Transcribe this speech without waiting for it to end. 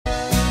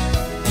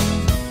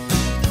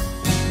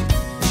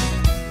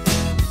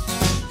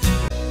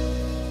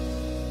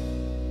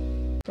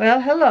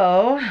Well,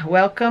 hello,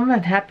 welcome,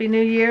 and Happy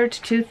New Year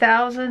to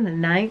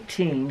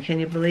 2019. Can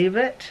you believe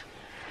it?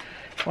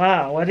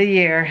 Wow, what a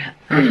year.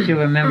 I still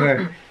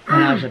remember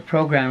when I was a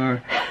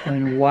programmer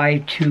when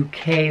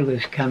Y2K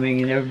was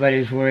coming and everybody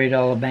was worried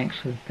all the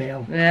banks would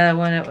fail. Yeah,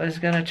 when it was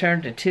going to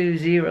turn to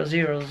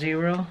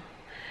 2000.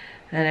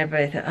 And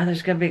everybody thought, oh,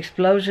 there's going to be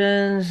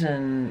explosions,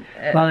 and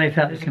well, they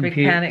thought there's the a big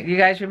computer panic. You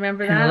guys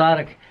remember and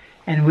that?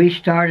 and we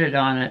started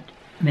on it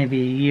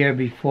maybe a year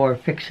before,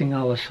 fixing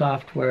all the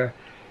software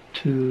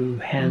to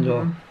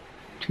handle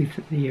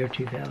the year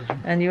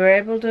 2000. And you were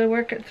able to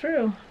work it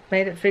through.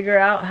 Made it figure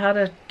out how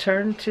to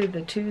turn to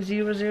the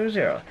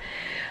 2000.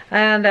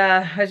 And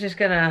I was just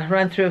going to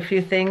run through a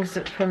few things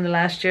from the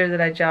last year that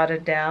I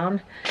jotted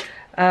down.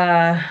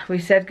 We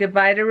said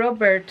goodbye to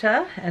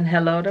Roberta and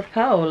hello to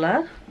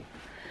Paola.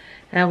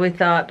 And we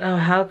thought, oh,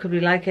 how could we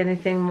like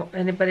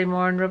anybody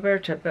more than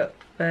Roberta? But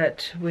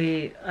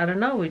I don't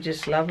know, we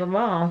just love them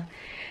all.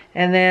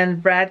 And then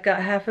Brad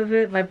got half of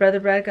it. My brother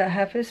Brad got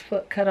half his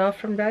foot cut off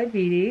from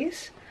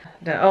diabetes.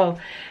 Oh,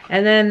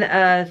 and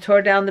then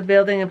tore down the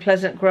building in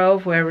Pleasant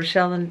Grove where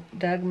Rochelle and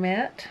Doug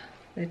met.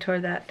 They tore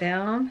that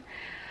down.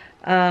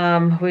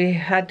 We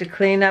had to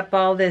clean up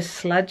all this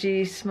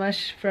sludgy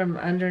smush from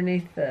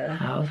underneath the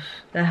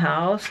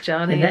house.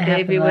 Johnny and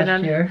Davey went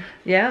under. Year?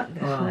 Yeah,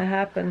 that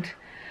happened.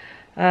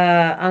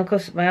 My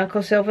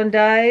Uncle Sylvan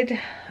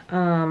died.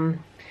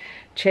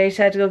 Chase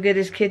had to go get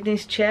his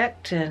kidneys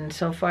checked, and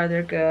so far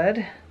they're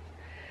good.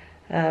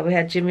 We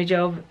had Jimmy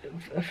Joe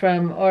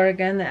from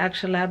Oregon, the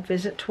Action Lab,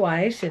 visit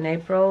twice, in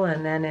April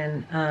and then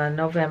in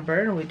November,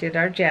 and we did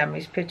our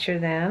jammies picture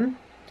then.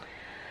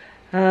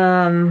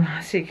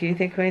 Let's see, can you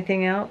think of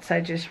anything else?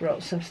 I just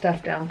wrote some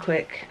stuff down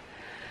quick.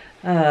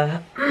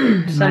 Some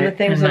of the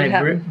things that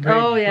happened.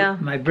 Oh yeah,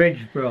 my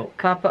bridge broke.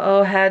 Papa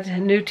O had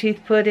new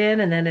teeth put in,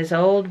 and then his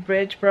old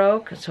bridge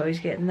broke, so he's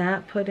getting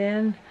that put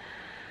in.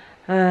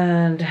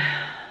 And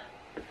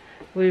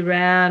we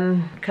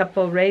ran a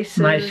couple races.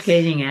 My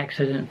skating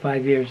accident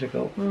 5 years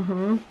ago.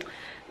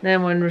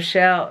 Then when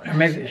Rochelle, or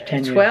maybe it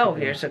was 12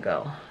 years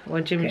ago,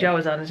 when Jimmy Joe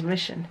was on his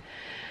mission.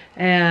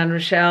 And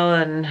Rochelle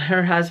and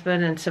her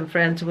husband and some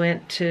friends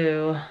went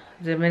to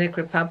the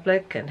Dominican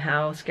Republic, and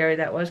how scary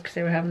that was because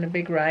they were having a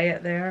big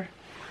riot there.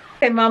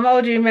 Hey,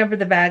 Momma, do you remember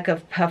the bag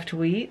of puffed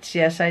wheats?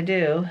 Yes, I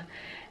do.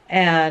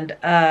 And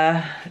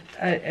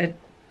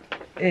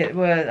it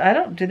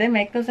was, do they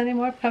make those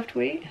anymore, puffed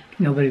wheat?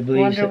 Nobody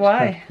believes it's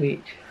puffed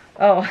wheat.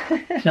 Oh.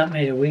 It's not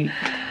made of wheat.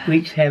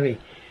 Wheat's heavy.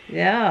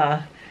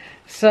 Yeah.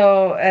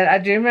 So, I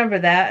do remember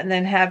that. And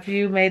then, have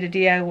you made a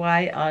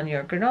DIY on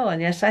your granola?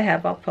 And yes, I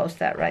have. I'll post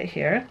that right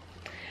here.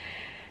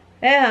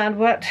 And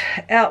what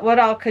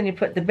all can you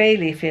put the bay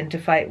leaf in to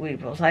fight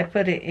weevils? I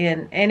put it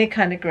in any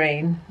kind of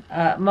grain,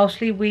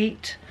 mostly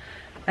wheat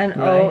and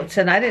oats.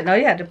 And I didn't know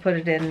you had to put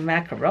it in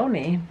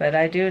macaroni, but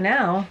I do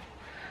now.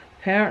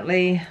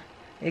 Apparently,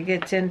 it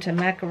gets into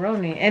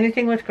macaroni.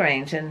 Anything with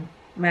grains, and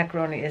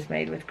macaroni is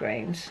made with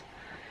grains.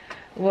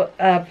 Well,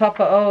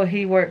 Papa O,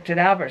 he worked at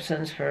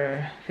Albertsons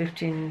for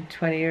 15,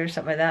 20 years,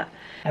 something like that.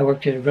 I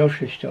worked at a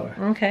grocery store.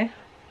 Okay.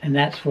 And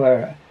that's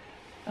where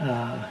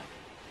the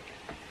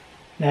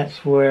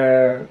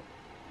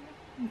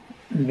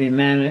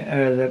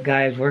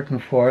guy I was working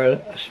for,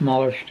 a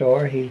smaller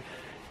store, he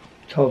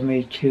told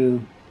me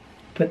to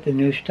put the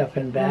new stuff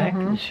in back,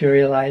 the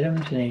cereal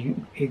items,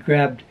 and he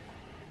grabbed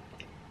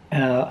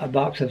a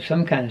box of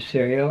some kind of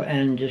cereal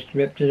and just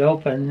ripped it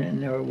open,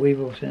 and there were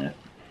weevils in it.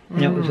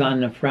 And it was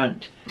on the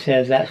front. It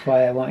says, that's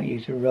why I want you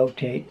to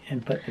rotate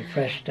and put the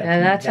fresh stuff in the back.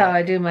 And that's how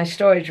I do my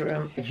storage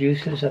room. The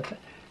juices up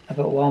at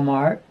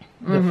Walmart,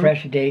 the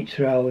fresh dates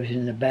are always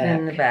in the back.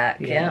 In the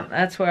back, yeah.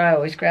 That's where I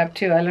always grab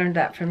too. I learned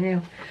that from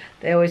you.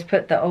 They always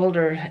put the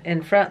older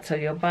in front, so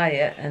you'll buy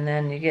it, and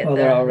then you get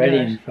they're already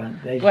in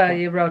front. Well,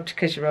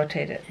 because you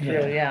rotate it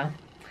through, yeah.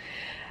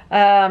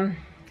 And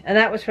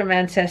that was from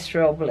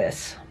Ancestral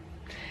Bliss.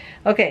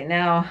 Okay,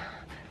 now,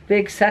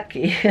 Big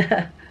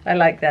Sucky. I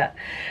like that.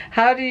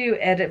 How do you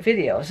edit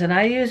videos? And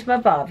I use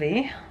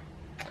Movavi.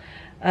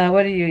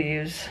 What do you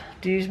use?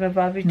 Do you use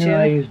Movavi too? No,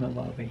 I use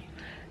Movavi.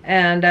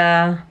 And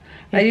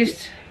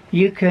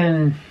You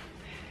can...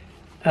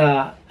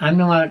 I'm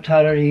the one that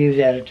taught her to use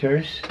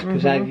editors,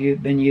 because I've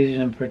been using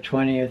them for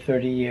 20 or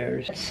 30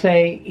 years.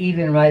 Say,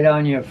 even right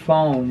on your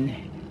phone,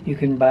 you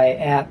can buy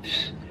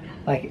apps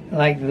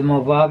like the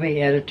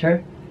Movavi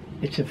editor.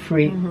 It's a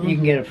free... You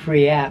can get a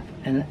free app,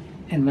 and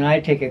when I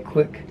take a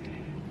quick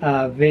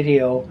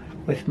video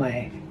with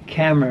my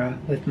camera,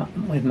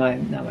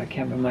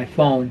 my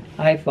phone,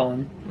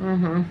 iPhone,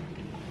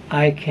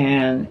 I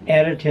can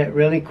edit it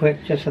really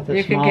quick just with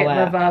a small app. You can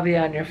get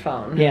Movavi on your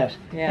phone. Yes,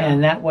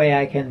 and that way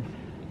I can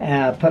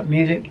put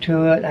music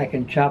to it. I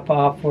can chop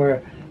off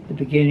where the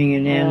beginning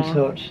and end,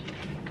 so it's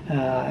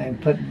I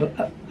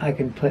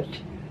can put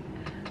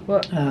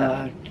what do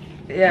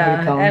you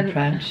call them?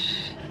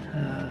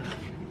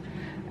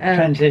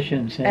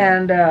 Transitions.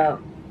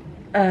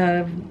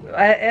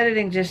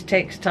 Editing just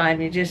takes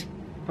time.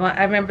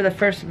 I remember the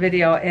first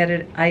video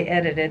I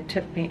edited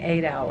took me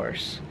 8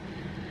 hours.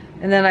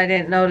 And then I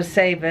didn't know to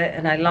save it,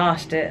 and I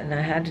lost it, and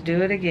I had to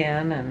do it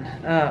again, and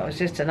it was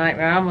just a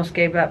nightmare. I almost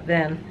gave up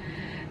then.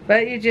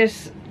 But you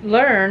just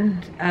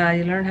learn.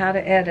 You learn how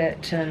to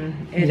edit,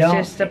 and it's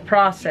just a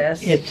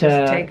process. It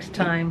just takes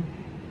time.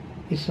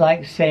 It's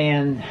like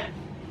saying,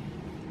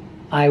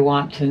 I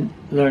want to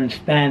learn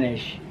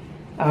Spanish.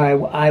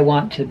 I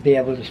want to be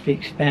able to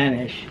speak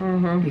Spanish.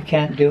 You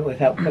can't do it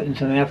without putting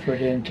some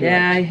effort into it.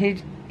 Yeah,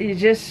 you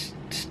just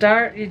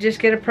start, you just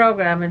get a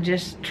program and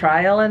just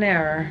trial and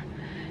error.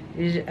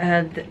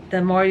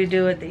 The more you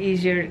do it, the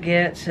easier it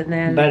gets. And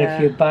then. But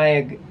if you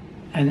buy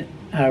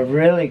a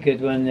really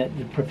good one that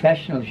the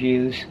professionals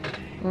use,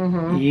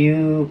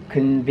 you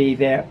can be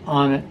there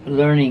on it,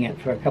 learning it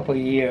for a couple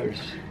of years.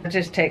 It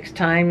just takes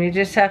time. You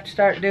just have to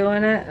start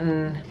doing it,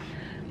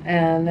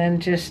 and then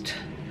just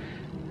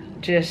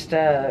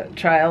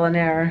trial and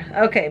error.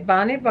 Okay,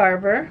 Bonnie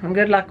Barber, and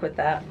good luck with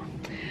that.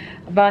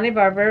 Bonnie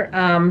Barber,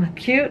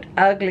 cute,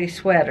 ugly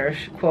sweater,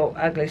 quote,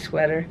 ugly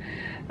sweater.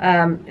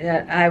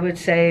 I would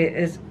say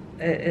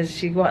is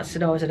she wants to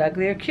know, is it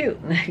ugly or cute?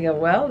 And I go,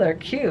 well, they're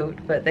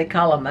cute, but they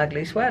call them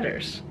ugly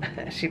sweaters.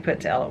 She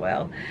puts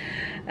LOL.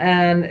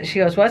 And she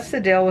goes, what's the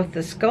deal with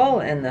the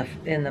skull in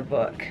the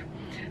book?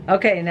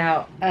 Okay,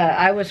 now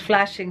I was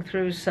flashing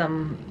through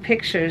some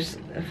pictures,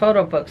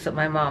 photo books that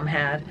my mom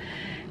had,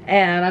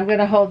 and I'm going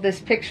to hold this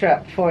picture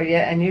up for you,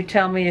 and you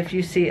tell me if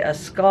you see a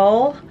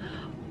skull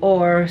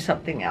or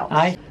something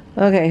else.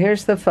 Okay,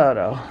 here's the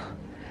photo.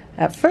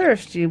 At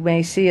first you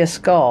may see a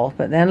skull,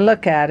 but then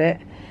look at it,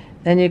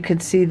 then you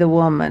could see the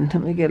woman.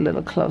 Let me get a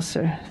little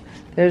closer.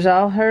 There's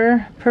all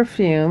her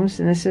perfumes,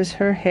 and this is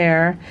her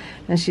hair,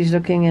 and she's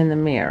looking in the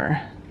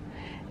mirror.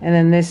 And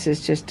then this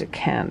is just a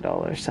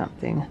candle or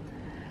something.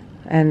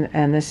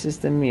 And this is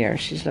the mirror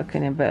she's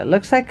looking in, but it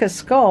looks like a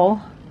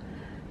skull.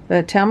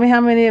 But tell me how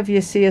many of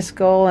you see a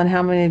skull and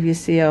how many of you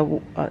see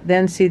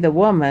then see the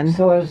woman.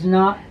 So it's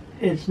not.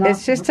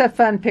 It's just a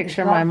fun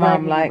picture my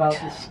mom liked.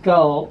 It's not bragging about the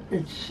skull.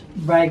 It's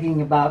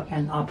bragging about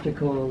an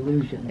optical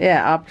illusion.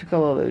 Yeah,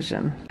 optical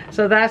illusion.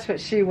 So that's what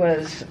she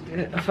was.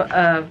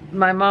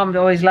 My mom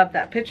always loved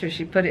that picture.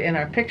 She put it in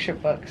our picture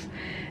books.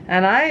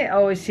 And I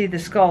always see the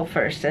skull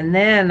first, and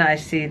then I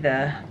see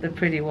the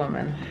pretty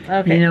woman.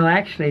 Okay. You know,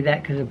 actually,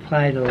 that could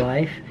apply to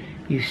life.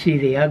 You see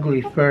the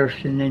ugly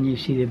first, and then you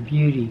see the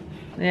beauty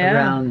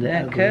around the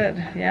ugly. Could,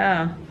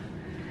 yeah.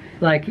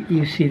 Like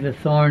you see the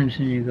thorns,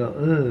 and you go,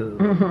 ooh.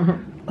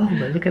 Oh,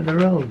 but look at the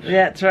rose.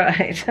 That's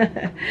right.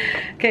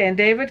 Okay, and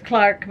David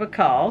Clark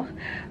McCall,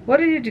 what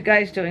are you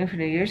guys doing for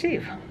New Year's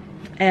Eve?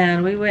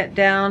 And we went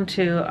down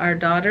to our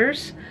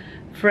daughter's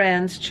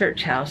friend's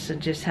church house and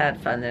just had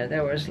fun there.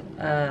 There was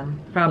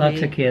probably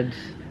lots of kids,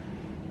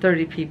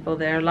 30 people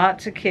there,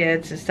 lots of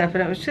kids and stuff,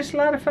 and it was just a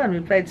lot of fun. We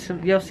played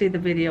some. You'll see the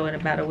video in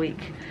about a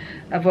week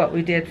of what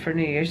we did for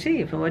New Year's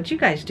Eve. And what you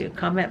guys do,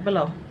 comment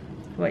below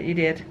what you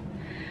did.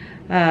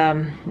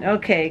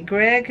 Okay,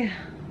 Greg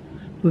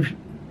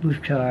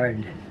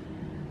Bouchard.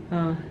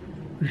 Oh,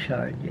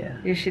 Bouchard, yeah.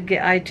 You should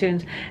get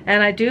iTunes.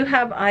 And I do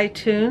have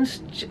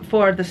iTunes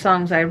for the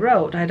songs I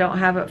wrote. I don't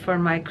have it for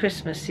my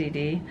Christmas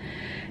CD.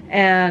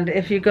 And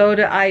if you go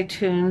to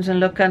iTunes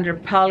and look under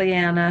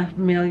Pollyanna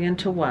 1,000,000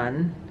 to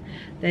 1,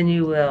 then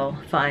you will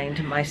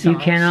find my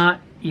songs.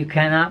 You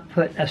cannot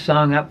put a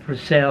song up for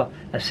sale,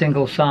 a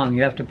single song.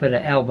 You have to put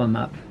an album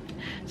up.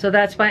 So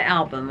that's my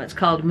album. It's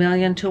called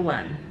 1,000,000 to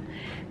 1.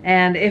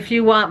 And if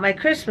you want my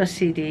Christmas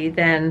CD,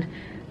 then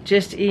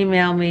just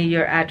email me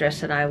your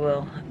address and I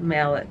will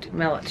mail it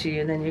to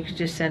you. Then you can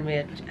just send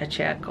me a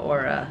check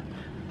or a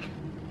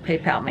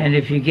PayPal me. And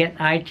if you get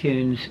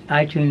iTunes,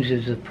 iTunes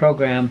is a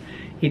program,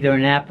 either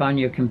an app on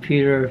your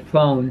computer or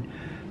phone,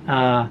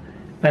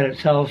 but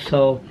it's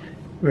also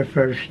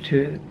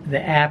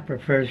the app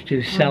refers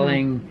to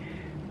selling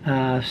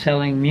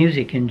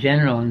music in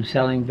general and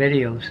selling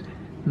videos,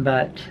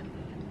 but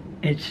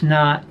it's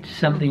not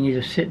something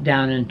you just sit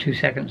down and 2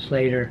 seconds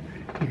later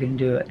you can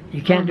do it.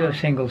 You can't do a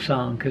single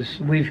song because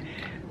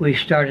we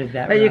started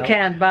that. But route. you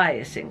can buy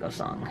a single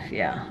song,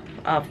 yeah,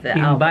 off the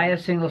album. You can buy a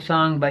single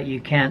song, but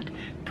you can't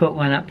put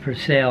one up for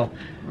sale.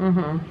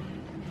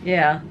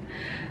 Yeah.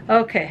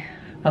 Okay.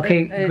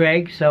 Okay,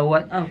 Greg. So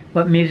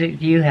what music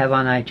do you have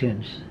on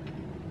iTunes?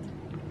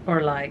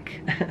 Or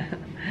like,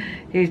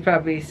 he's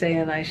probably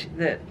saying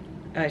that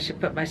I should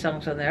put my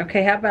songs on there.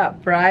 Okay, how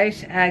about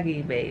Bryce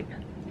Aggie Babe?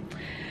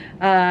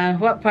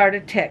 What part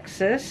of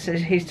Texas?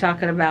 He's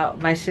talking about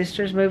my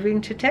sister's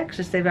moving to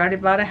Texas. They've already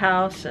bought a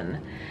house, and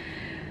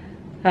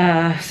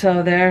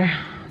so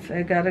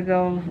they gotta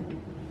go.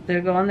 They're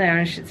going there,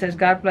 and she says,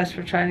 "God bless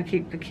for trying to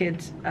keep the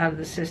kids out of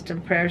the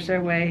system. Prayers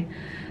their way.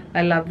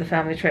 I love the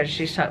family treasure."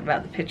 She's talking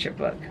about the picture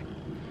book.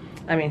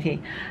 I mean,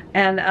 he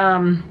and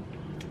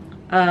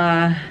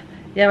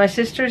yeah, my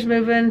sister's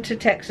moving to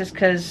Texas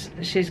because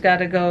she's got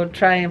to go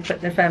try and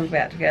put their family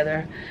back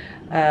together.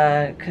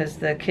 Because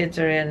the kids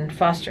are in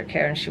foster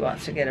care and she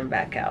wants to get them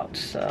back out.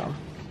 So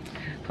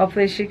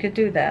hopefully she could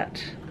do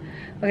that.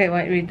 Okay,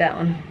 why don't you read that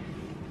one?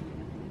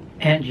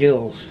 Aunt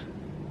Jules.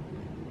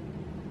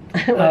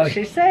 What's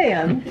she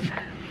saying?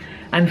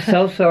 I'm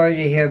so sorry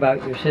to hear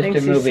about your sister Thinks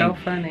he's moving. so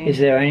funny. Is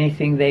there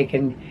anything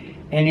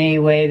any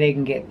way they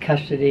can get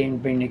custody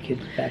and bring the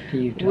kids back to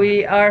Utah?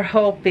 We are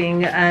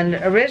hoping, and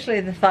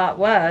originally the thought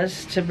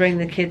was to bring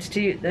the kids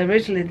to you.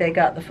 Originally they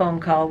got the phone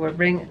call, we're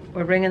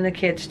bringing the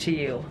kids to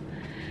you.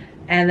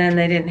 And then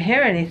they didn't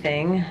hear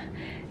anything.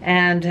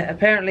 And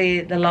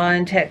apparently the law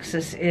in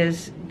Texas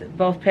is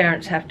both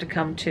parents have to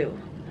come too,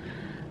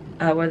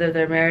 whether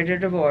they're married or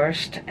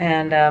divorced.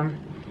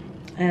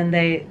 And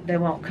they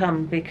won't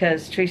come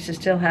because Teresa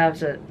still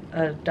has a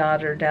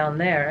daughter down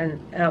there.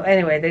 And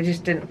anyway, they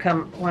just didn't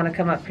want to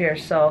come up here.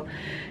 So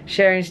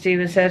Sherry and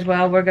Stephen says,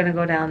 well, we're going to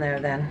go down there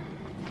then.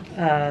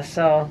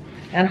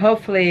 And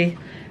hopefully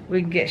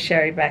we can get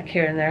Sherry back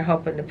here, and they're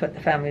hoping to put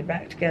the family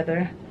back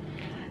together.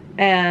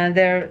 And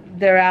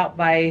they're out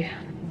by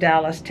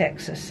Dallas,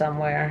 Texas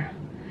somewhere.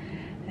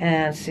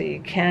 And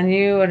see, can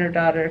you and her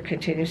daughter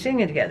continue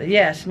singing together?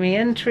 Yes, me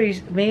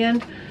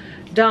and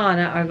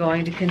Donna are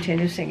going to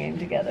continue singing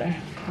together.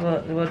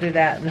 We'll do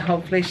that, and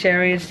hopefully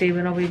Sherry and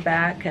Stephen will be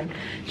back. And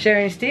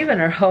Sherry and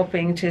Stephen are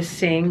hoping to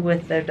sing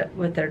with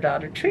their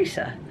daughter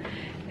Teresa,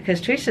 because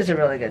Teresa's a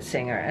really good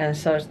singer, and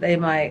so they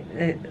might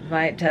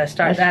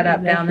start that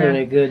up down there. That's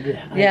really good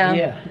idea.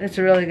 Yeah, it's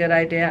a really good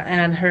idea.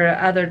 And her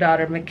other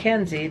daughter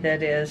Mackenzie,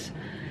 that is,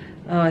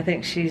 I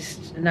think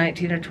she's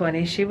 19 or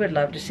 20. She would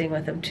love to sing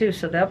with them too.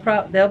 So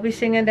they'll be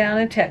singing down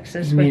in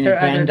Texas with their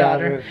other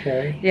daughter. Of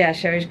Sherry? Yeah,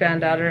 Sherry's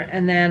granddaughter.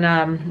 And then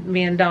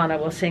me and Donna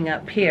will sing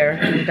up here.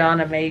 And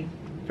Donna may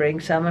bring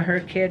some of her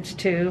kids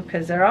too,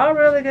 because they're all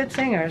really good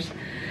singers.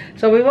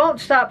 So we won't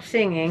stop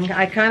singing.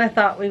 I kind of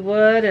thought we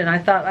would, and I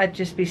thought I'd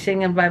just be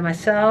singing by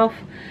myself.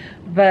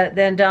 But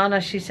then Donna,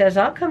 she says,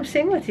 I'll come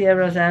sing with you,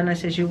 Roseanne. I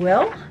says, you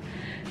will?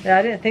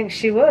 I didn't think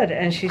she would.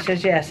 And she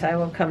says, yes, I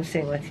will come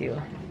sing with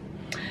you.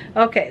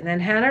 Okay, and then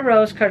Hannah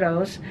Rose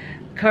Cardos,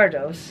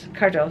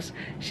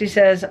 she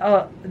says,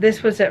 oh,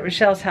 this was at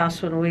Rochelle's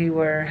house when we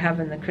were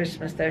having the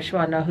Christmas there. She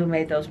wanted to know who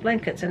made those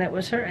blankets, and it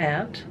was her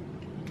aunt.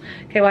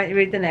 Okay, why don't you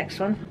read the next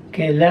one?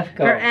 Okay, let's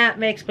go. Her aunt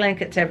makes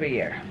blankets every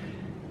year.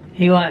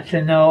 He wants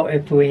to know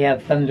if we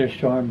have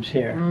thunderstorms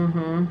here.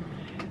 Mm-hmm.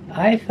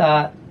 I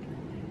thought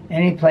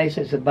any place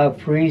that's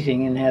above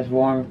freezing and has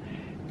warm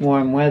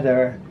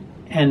weather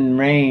and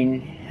rain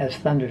has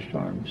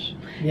thunderstorms.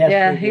 Yes,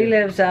 yeah, he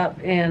lives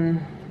up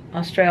in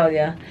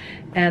Australia,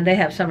 and they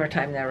have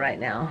summertime there right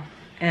now.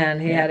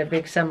 And he had a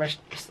big summer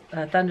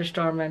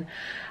thunderstorm, and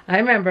I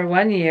remember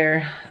one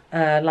year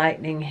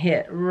lightning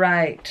hit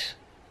right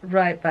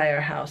by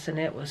our house, and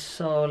it was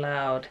so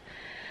loud.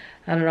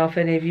 I don't know if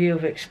any of you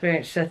have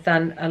experienced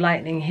a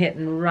lightning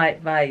hitting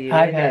right by you.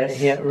 I've had it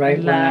hit right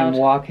loud when I'm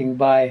walking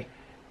by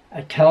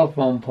a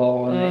telephone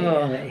pole,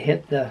 and it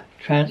hit the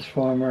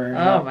transformer and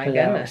knocked it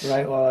out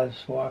right while I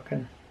was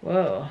walking.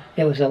 Whoa.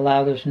 It was the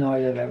loudest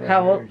noise I've ever heard.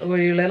 How old were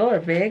you, little or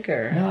big,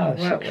 or no, I was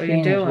what 16, were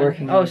you doing?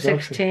 Working in a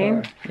grocery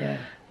 16? store.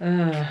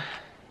 Yeah.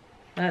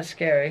 That's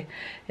scary.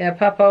 Yeah,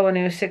 Papa, when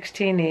he was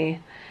 16,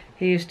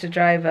 he used to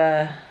drive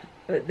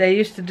they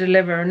used to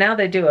deliver, now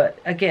they do it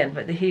again,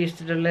 but he used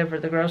to deliver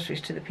the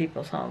groceries to the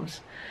people's homes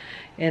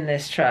in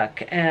this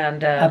truck.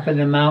 And up in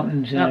the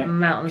mountains,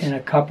 in a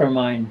copper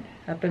mine.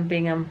 Up in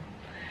Bingham.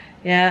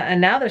 Yeah,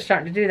 and now they're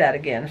starting to do that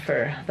again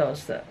for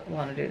those that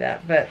want to do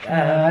that. But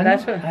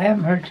that's what I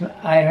haven't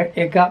heard.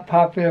 It got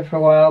popular for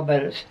a while,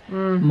 but it's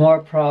more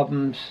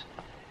problems.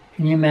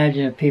 Can you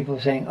imagine if people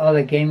saying, "Oh,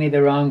 they gave me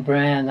the wrong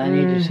brand. I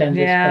need to send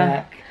this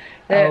back."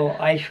 Oh,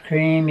 ice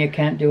cream, you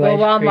can't do ice cream.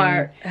 Well,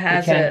 Walmart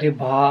has it. You can't do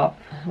pop.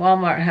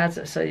 Walmart has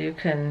it so you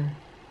can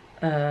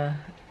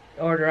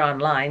order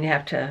online. You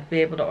have to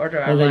be able to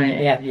order online.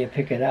 Then you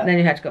pick it up. Then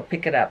you have to go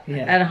pick it up.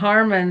 Yeah. And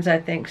Harmon's, I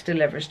think,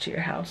 delivers to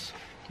your house.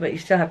 But you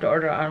still have to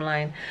order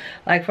online.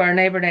 Like for our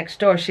neighbor next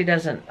door, she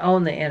doesn't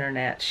own the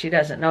internet. She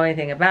doesn't know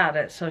anything about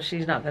it, so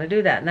she's not going to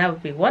do that. And that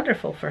would be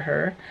wonderful for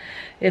her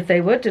if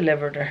they would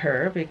deliver to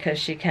her, because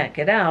she can't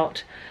get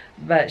out,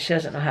 but she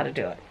doesn't know how to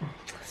do it.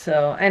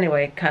 So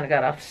anyway, kind of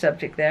got off the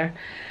subject there.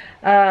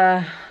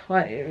 Why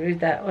don't you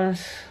read that one?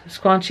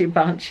 Squanchy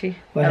Bonchy.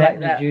 What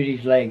happened to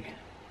Judy's leg?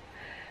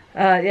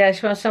 Yeah,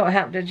 she wants to know what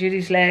happened to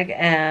Judy's leg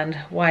and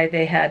why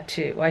she had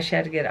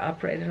to get it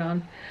operated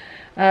on.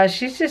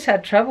 She's just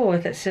had trouble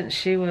with it since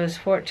she was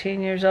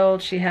 14 years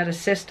old. She had a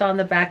cyst on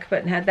the back of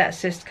it and had that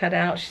cyst cut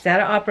out. She's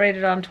had it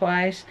operated on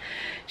twice.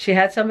 She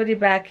had somebody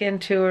back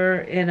into her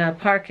in a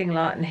parking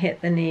lot and hit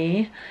the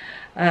knee.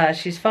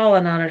 She's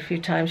fallen on it a few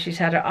times. She's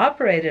had it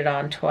operated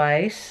on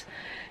twice.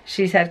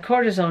 She's had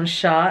cortisone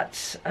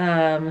shots.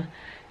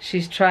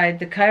 She's tried,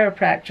 the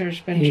chiropractor's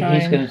been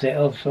trying. He's going to say,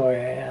 oh, sorry,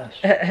 I asked.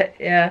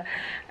 Yeah,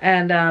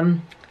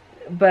 and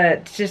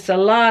but just a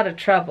lot of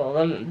trouble.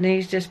 The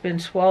knee's just been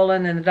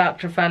swollen, and the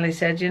doctor finally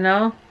said, you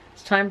know,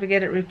 it's time to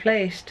get it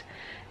replaced.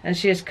 And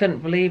she just couldn't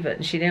believe it,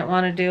 and she didn't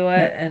want to do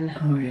it. And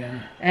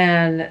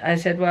and I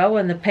said, well,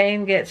 when the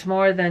pain gets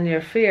more than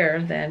your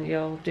fear, then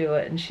you'll do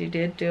it. And she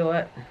did do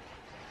it.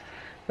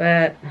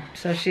 But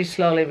so she's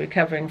slowly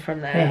recovering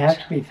from that. They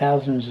have to be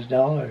thousands of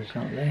dollars,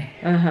 don't they?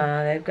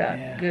 They've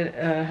got good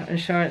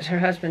insurance. Her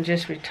husband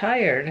just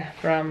retired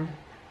from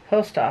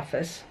post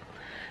office.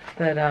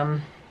 But,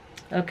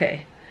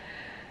 okay.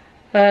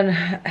 And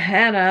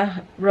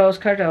Hannah Rose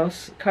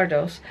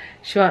Cardos,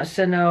 she wants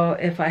to know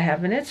if I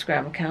have an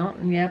Instagram account.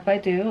 And yep, I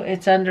do.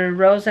 It's under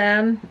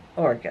Roseanne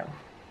Orgill.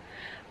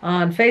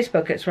 On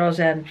Facebook, it's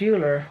Roseanne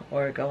Bueller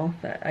Orgill.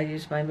 I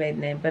use my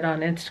maiden name, but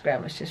on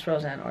Instagram, it's just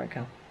Roseanne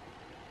Orgill.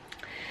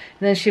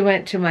 And then she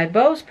went to my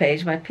bows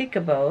page, my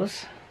Pika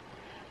bows.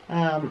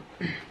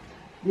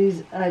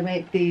 I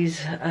make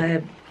these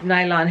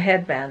nylon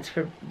headbands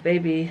for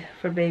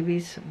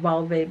babies,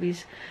 bald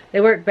babies.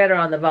 They work better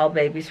on the bald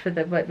babies. For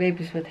the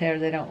babies with hair,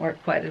 they don't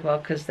work quite as well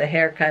because the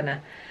hair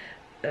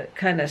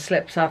kind of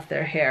slips off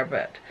their hair.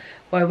 But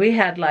boy, we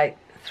had like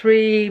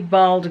 3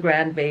 bald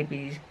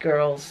grandbabies,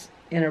 girls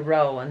in a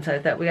row, and so I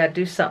thought we got to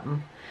do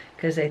something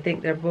because they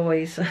think they're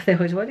boys. They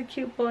always, what a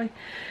cute boy.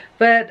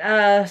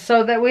 But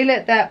so that we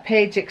let that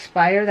page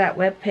expire, that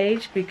web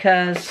page,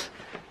 because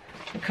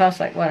it costs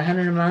like, what,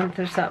 $100 a month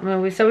or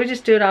something. So we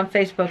just do it on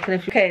Facebook.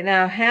 And okay,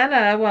 now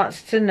Hannah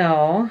wants to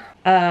know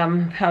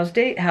how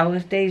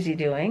is Daisy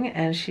doing,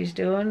 and she's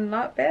doing a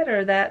lot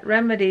better. That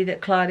remedy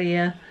that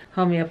Claudia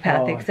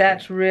homeopathic, okay.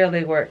 That's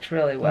really worked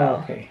really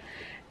well. Okay.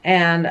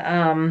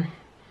 And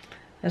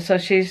so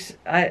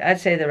I'd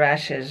say the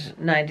rash is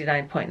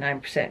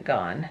 99.9%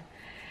 gone.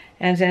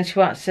 And then she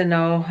wants to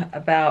know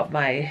about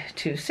my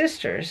 2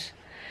 sisters,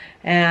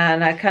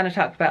 and I kind of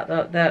talked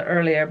about that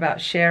earlier about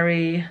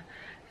Sherry.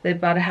 They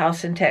bought a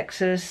house in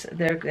Texas.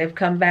 They've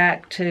come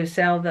back to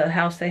sell the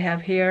house they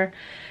have here,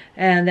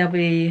 and they'll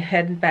be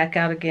heading back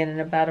out again in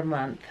about a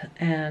month.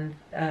 And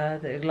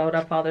they load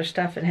up all their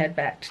stuff and head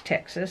back to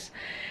Texas.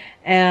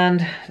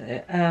 And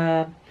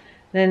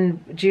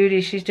then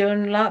Judy, she's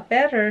doing a lot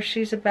better.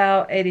 She's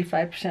about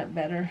 85%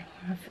 better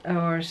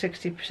or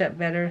 60%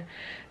 better.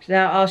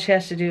 Now all she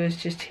has to do is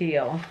just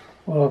heal.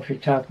 Well, if you're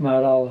talking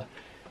about all the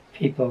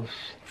people's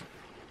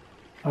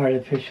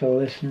artificial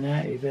this and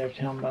that, you better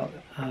tell them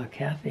about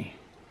Kathy.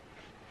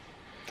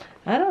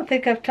 I don't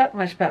think I've talked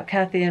much about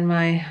Kathy in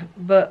my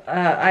book.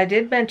 I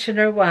did mention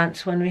her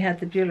once when we had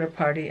the Bueller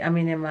party. I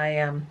mean, in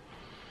my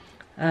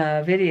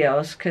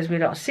videos, because we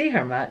don't see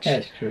her much.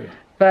 That's true.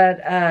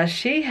 But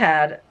she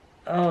had,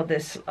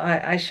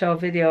 I show a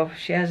video.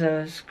 She has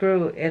a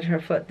screw in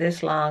her foot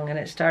this long, and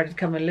it started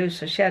coming loose.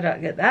 So she had to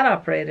get that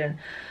operated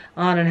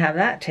on and have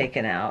that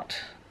taken out.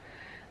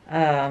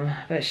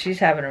 But she's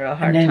having a real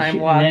hard time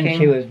walking. And then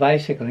she was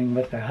bicycling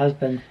with her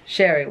husband.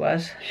 Sherry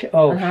was.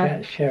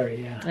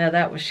 Sherry, yeah. Yeah,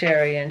 that was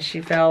Sherry, and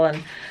she fell,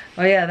 and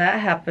that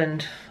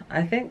happened.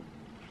 I think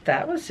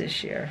that was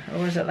this year, or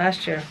was it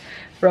last year?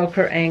 Broke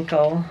her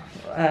ankle,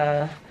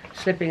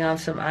 slipping on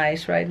some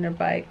ice, riding her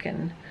bike,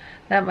 and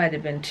that might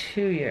have been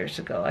 2 years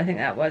ago. I think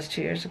that was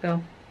 2 years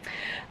ago.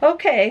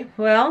 Okay,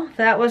 well,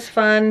 that was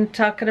fun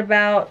talking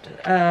about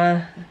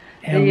the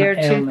year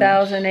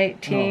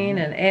 2018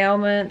 and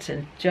ailments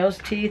and Joe's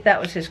teeth.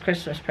 That was his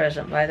Christmas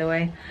present, by the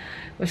way,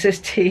 was his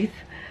teeth.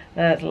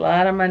 That's a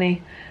lot of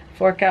money.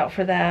 Fork out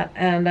for that.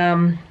 And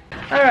all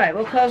right,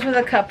 we'll close with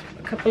a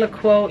couple of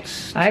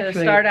quotes to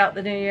start out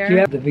the new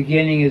year. The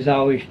beginning is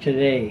always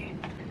today.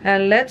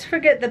 And let's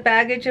forget the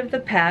baggage of the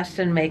past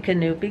and make a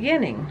new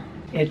beginning.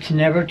 It's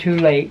never too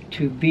late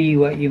to be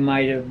what you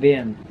might have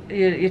been.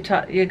 You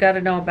got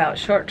to know about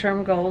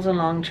short-term goals and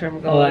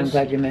long-term goals. Oh, I'm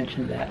glad you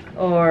mentioned that.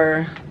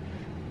 Or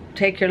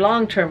take your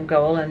long-term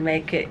goal and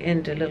make it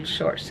into little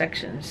short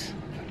sections.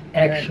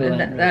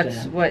 Excellent. And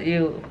that's what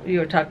you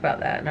were talking about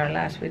that in our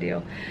last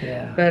video.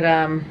 Yeah.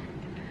 But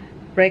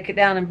break it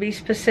down and be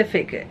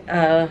specific.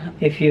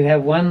 If you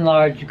have one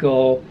large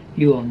goal,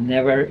 you will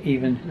never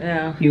even.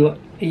 Yeah.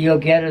 You'll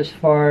get as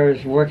far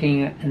as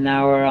working an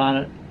hour on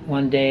it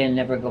one day and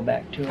never go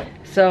back to it.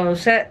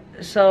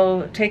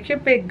 So take your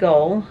big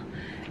goal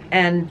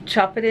and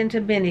chop it into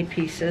mini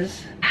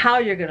pieces. How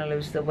you're going to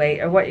lose the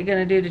weight, or what you're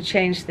going to do to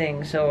change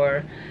things,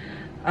 or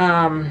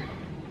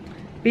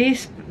be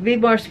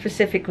more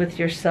specific with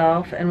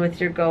yourself and with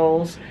your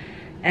goals,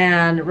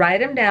 and write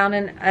them down.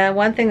 And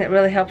one thing that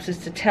really helps is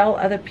to tell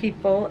other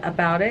people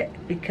about it,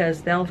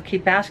 because they'll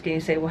keep asking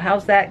you, say, well,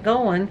 how's that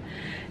going?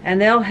 And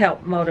they'll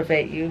help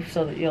motivate you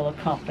so that you'll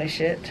accomplish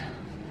it.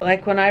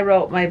 Like when I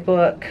wrote my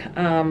book,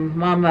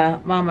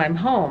 Mama, I'm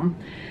Home,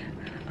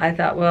 I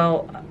thought,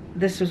 well,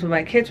 this was when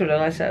my kids were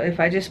little. I said, if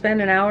I just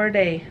spend an hour a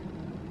day,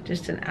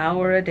 just an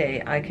hour a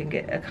day, I can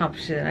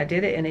accomplish it. And I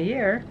did it in a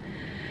year.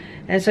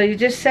 And so you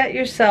just set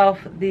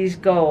yourself these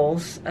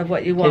goals of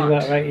what you want.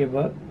 Did you write your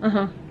book?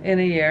 In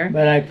a year.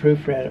 But I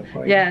proofread it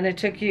for you. Yeah, and it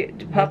took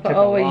Papa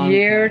a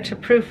year to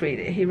proofread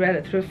it. He read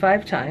it through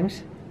 5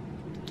 times,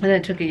 and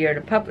it took a year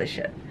to publish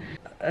it.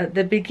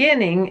 The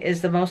beginning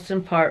is the most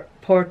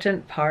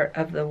important part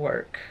of the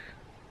work.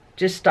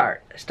 Just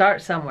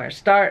start somewhere.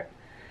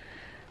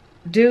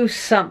 Do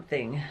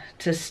something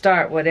to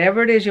start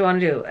whatever it is you want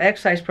to do.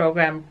 Exercise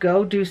program,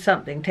 go do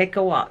something. Take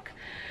a walk.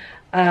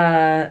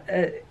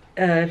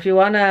 If you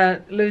want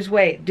to lose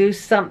weight, do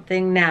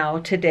something now,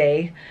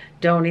 today.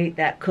 Don't eat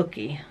that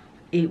cookie.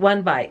 Eat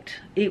one bite.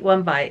 Eat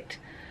one bite.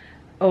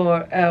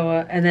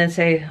 And then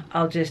say,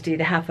 I'll just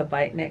eat a half a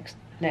bite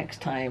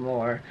next time,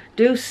 or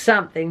do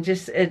something.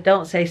 Just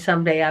don't say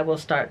someday I will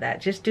start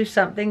that. Just do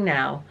something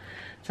now,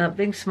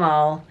 something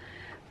small.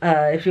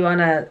 If you want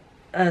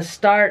to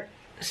start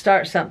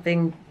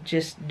something,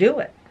 just do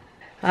it.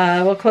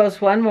 We'll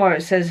close one more.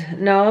 It says,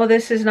 no,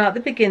 this is not the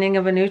beginning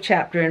of a new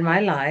chapter in my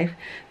life.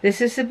 This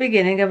is the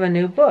beginning of a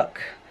new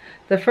book.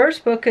 The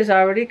first book is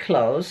already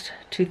closed,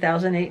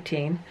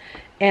 2018,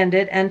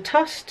 ended and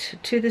tossed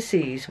to the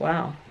seas.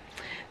 Wow.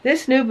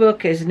 This new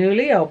book is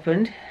newly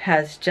opened,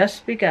 has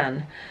just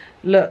begun.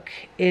 Look,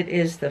 it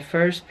is the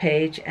first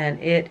page, and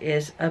it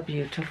is a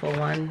beautiful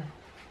one.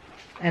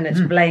 And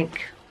it's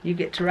blank. You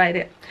get to write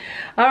it.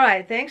 All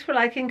right. Thanks for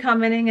liking,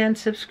 commenting, and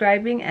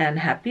subscribing. And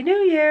Happy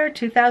New Year,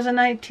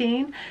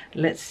 2019.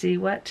 Let's see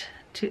what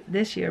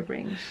this year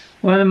brings.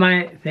 One of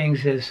my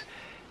things is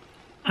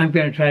I'm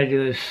going to try to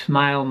do is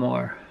smile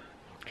more.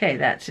 Okay,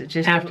 that's it.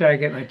 Just after I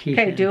get my teeth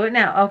in. Okay, do it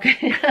now.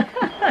 Okay.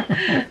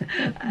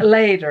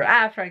 Later,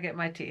 after I get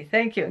my teeth.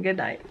 Thank you and good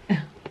night.